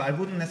 So I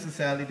wouldn't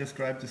necessarily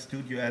describe the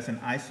studio as an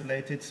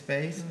isolated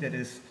space that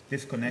is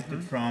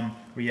disconnected from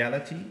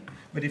reality.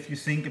 But if you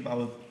think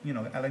about, you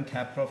know, Alan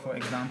Capra, for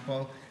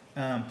example,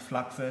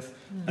 Fluxus.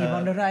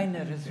 Yvonne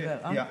Reiner as well.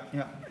 Huh?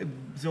 Yeah.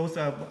 Those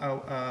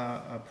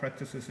are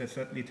practices that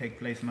certainly take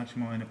place much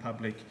more in a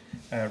public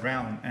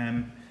realm.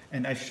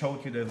 And I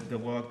showed you the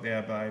work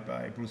there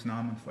by Bruce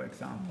Nauman, for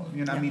example.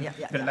 You know, I mean,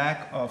 the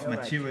lack of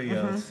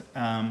materials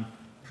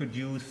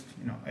produced,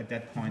 you know, at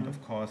that point, of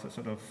course, a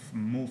sort of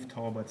move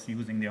towards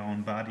using their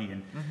own body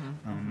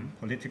and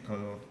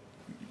political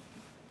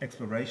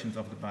explorations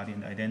of the body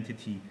and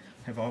identity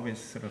have always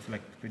sort of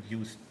like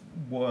produced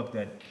work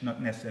that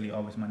not necessarily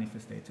always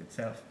manifests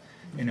itself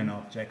in an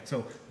object.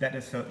 So that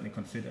is certainly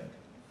considered.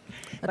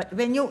 But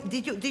when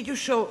did you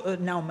show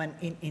Nauman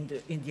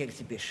in the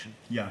exhibition?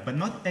 Yeah, but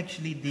not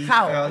actually the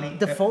early.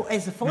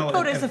 As a photo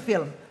or as a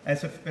film?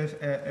 As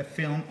a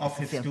film of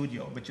his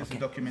studio, which is a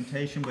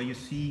documentation where you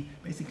see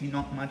basically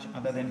not much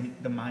other than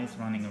the mice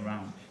running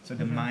around. So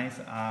the mice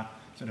are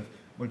sort of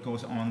what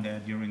goes on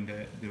there during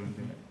the.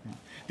 Yeah.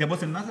 There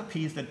was another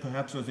piece that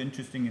perhaps was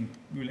interesting in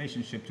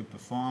relationship to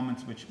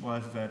performance, which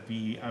was that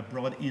we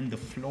brought in the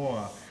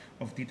floor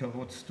of Dieter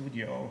Roth's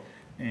studio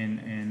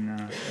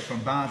from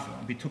Basel.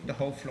 We took the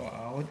whole floor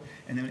out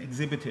and then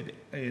exhibited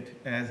it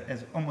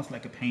as almost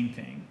like a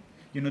painting.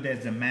 You know,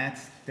 there's the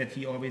mats that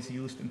he always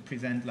used and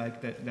present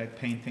like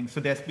paintings. So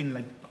there's been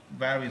like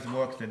various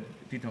works that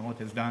Dieter Roth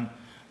has done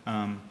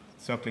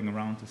circling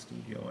around the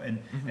studio.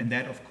 And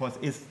that, of course,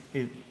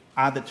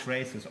 are the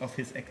traces of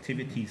his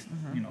activities,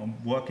 you know,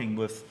 working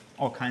with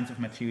all kinds of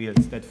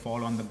materials that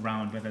fall on the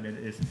ground, whether it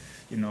is,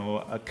 you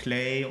know, a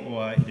clay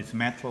or it is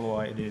metal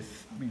or it is,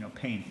 you know,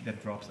 paint that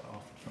drops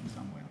off from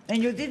somewhere.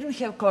 And you didn't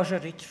have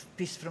Kožarić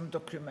piece from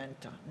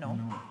Documenta, no?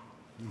 No.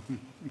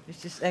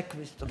 This is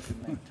Equus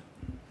Documenta.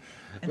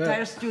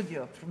 Entire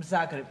studio from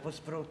Zagreb was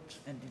brought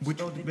and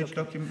installed in Which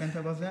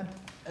Documenta was that?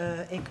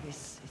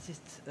 Equus, it is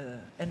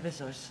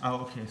Envezors.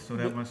 Oh, okay, so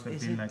that must have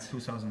been like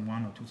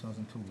 2001 or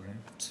 2002,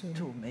 right?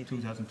 Two, maybe.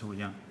 2002,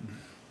 yeah.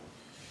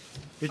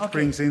 Which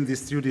brings in the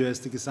studio as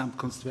the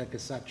Gesamtkunstwerk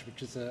as such,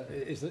 which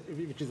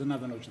is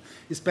another notion.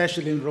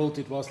 Especially in Roth,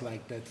 it was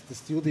like that. The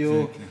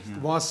studio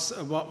was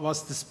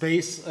the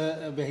space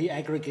where he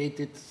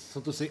aggregated, so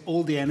to say,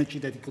 all the energy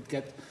that he could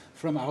get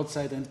from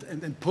outside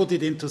and put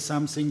it into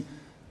something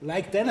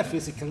like then a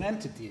physical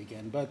entity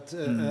again. But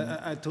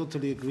I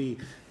totally agree.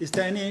 Is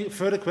there any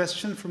further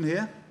question from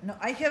here? No,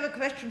 I have a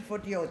question for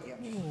the audience.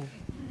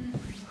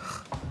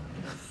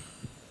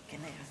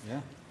 Can I ask?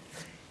 Yeah.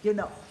 You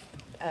know,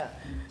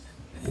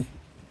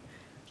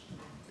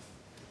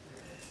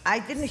 I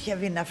didn't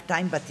have enough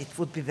time, but it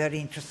would be a very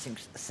interesting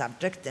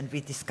subject, and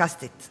we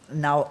discussed it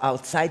now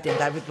outside, and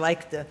I would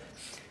like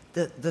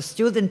the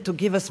student to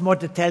give us more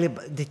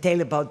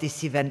detail about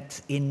this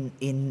event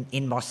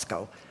in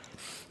Moscow.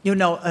 You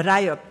know, a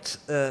riot,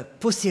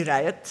 Pussy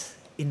Riot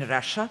in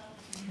Russia,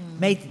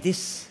 made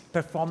this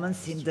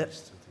performance in the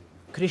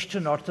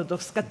Christian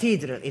Orthodox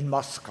Cathedral in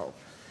Moscow.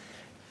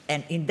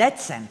 And in that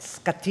sense,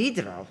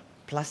 cathedral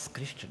plus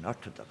Christian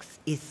Orthodox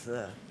is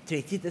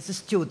treated as a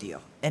studio.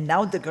 And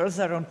now the girls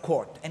are on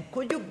court. And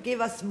could you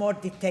give us more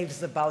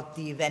details about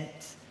the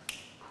event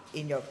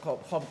in your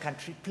home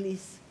country,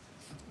 please?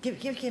 Give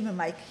him a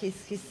mic. He's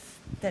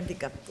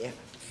standing up there.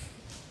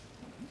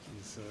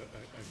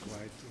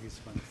 He's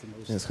one of the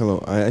most... Yes,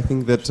 hello. I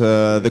think that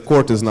the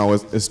court is now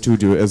a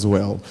studio as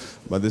well,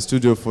 but the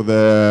studio for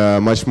the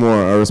much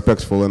more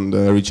respectful and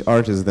rich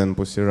artists than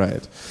Pussy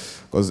Riot.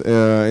 Because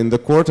in the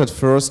court at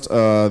first,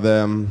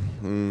 the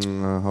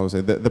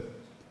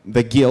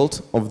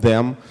guilt of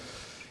them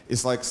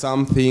is like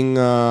something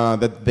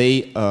that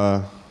they,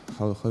 how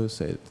you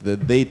say it,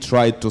 that they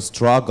tried to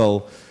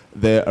struggle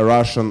the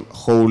Russian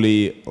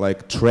holy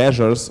like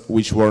treasures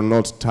which were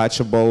not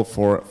touchable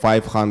for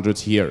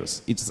 500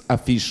 years. It's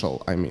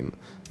official, I mean.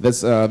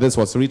 That's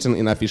what's written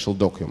in official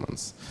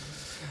documents.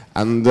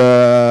 And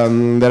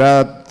there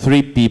are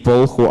three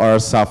people who are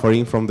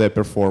suffering from their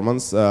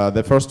performance.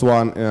 The first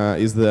one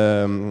is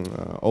the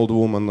old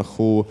woman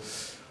who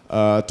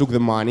took the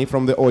money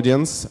from the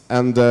audience,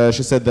 and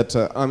she said that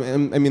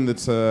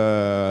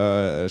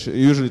she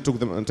usually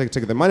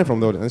take the money from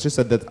the audience. And she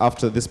said that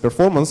after this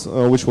performance,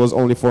 which was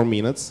only 4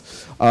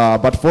 minutes,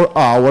 but for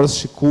hours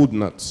she could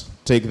not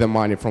take the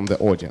money from the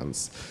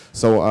audience.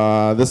 So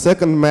the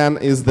second man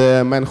is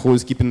the man who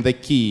is keeping the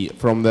key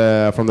from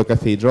the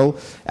cathedral,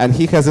 and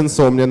he has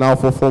insomnia now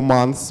for 4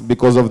 months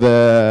because of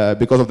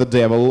the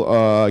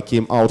devil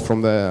came out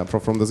from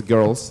these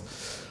girls.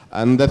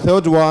 And the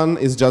third one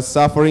is just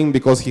suffering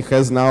because he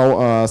has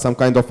now some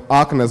kind of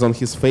acne on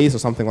his face or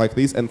something like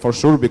this, and for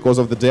sure because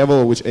of the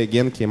devil, which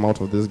again came out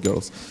of these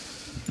girls.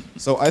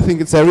 So I think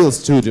it's a real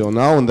studio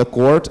now in the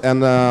court, and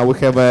we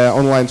have an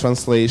online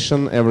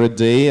translation every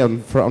day,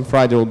 and on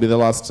Friday will be the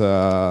last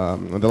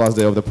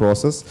day of the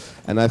process,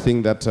 and I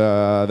think that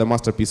the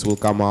masterpiece will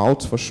come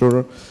out for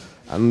sure.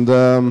 And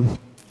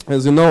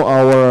as you know,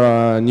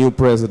 our new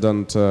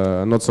president,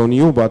 not so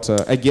new, but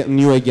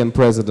new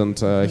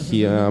president,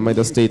 he made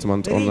a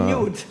statement on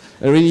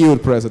a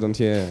renewed president,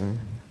 yeah,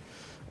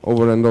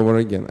 over and over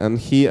again, and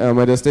he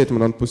made a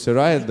statement on Pussy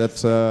Riot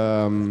that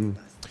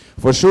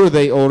for sure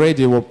they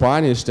already were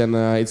punished, and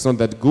it's not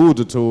that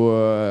good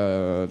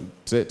to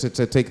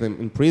take them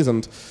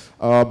imprisoned.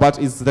 But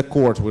it's the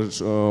court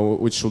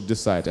which should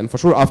decide. And for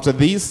sure, after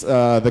this,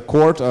 the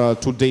court,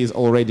 2 days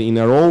already in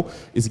a row,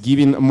 is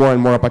giving more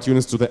and more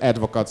opportunities to the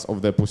advocates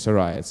of the Pussy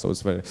Riot. So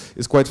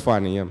it's quite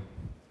funny, yeah.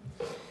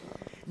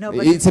 No,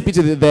 it's a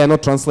pity that they are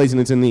not translating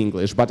it in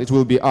English, but it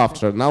will be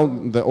after. Now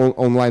the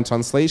online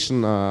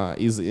translation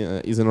is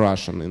in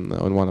Russian, in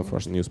one of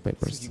Russian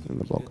newspapers in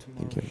the blog.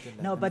 Thank you.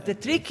 No, but the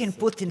trick in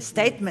Putin's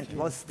statement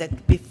was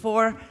that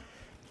before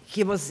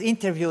he was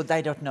interviewed,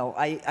 I don't know,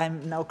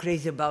 I'm now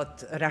crazy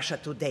about Russia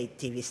Today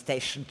TV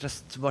station,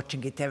 just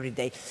watching it every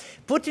day.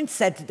 Putin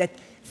said that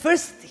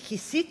first he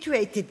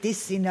situated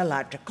this in a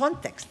larger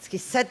context. He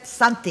said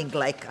something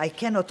like, I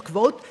cannot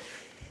quote,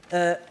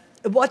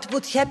 what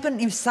would happen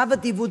if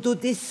somebody would do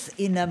this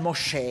in a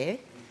moschee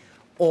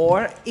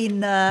or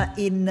in a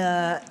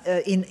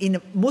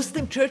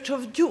Muslim church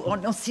of Jew, or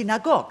a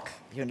synagogue?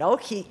 You know,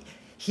 he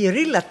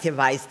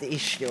relativized the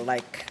issue,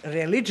 like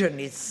religion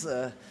is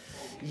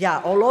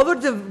yeah, all over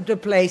the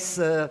place,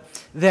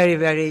 very,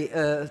 very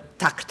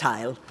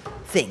tactile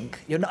thing,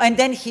 you know. And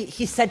then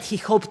he said he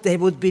hoped they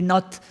would be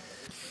not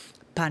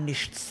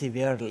punished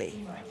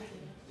severely.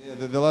 Yeah,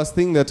 the last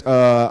thing that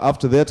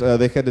after that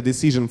they had a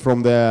decision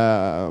from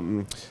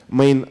the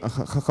main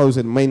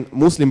main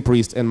Muslim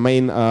priest and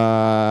main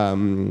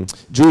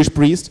Jewish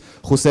priest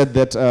who said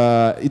that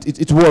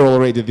it were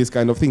already this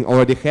kind of thing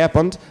already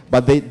happened,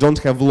 but they don't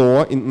have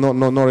law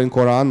nor in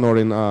Quran nor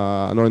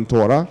in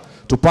Torah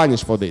to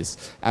punish for this.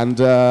 And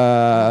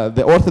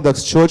the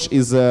Orthodox Church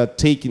is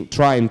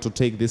trying to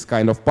take this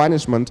kind of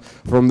punishment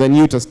from the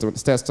New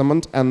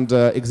Testament and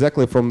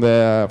exactly from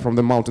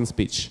the mountain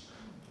speech.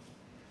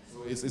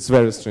 So it's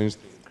very strange.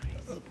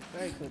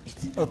 Very good.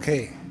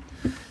 Okay,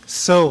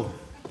 so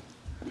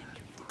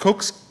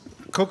cooks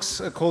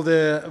call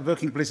the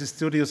working places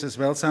studios as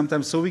well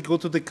sometimes. So we go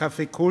to the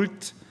Café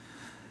Kult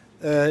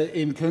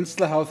im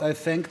Künstlerhaus. I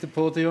thank the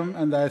podium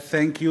and I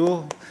thank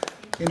you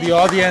in the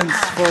audience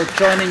for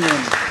joining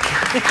in.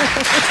 Thank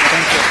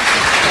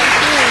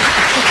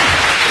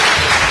you.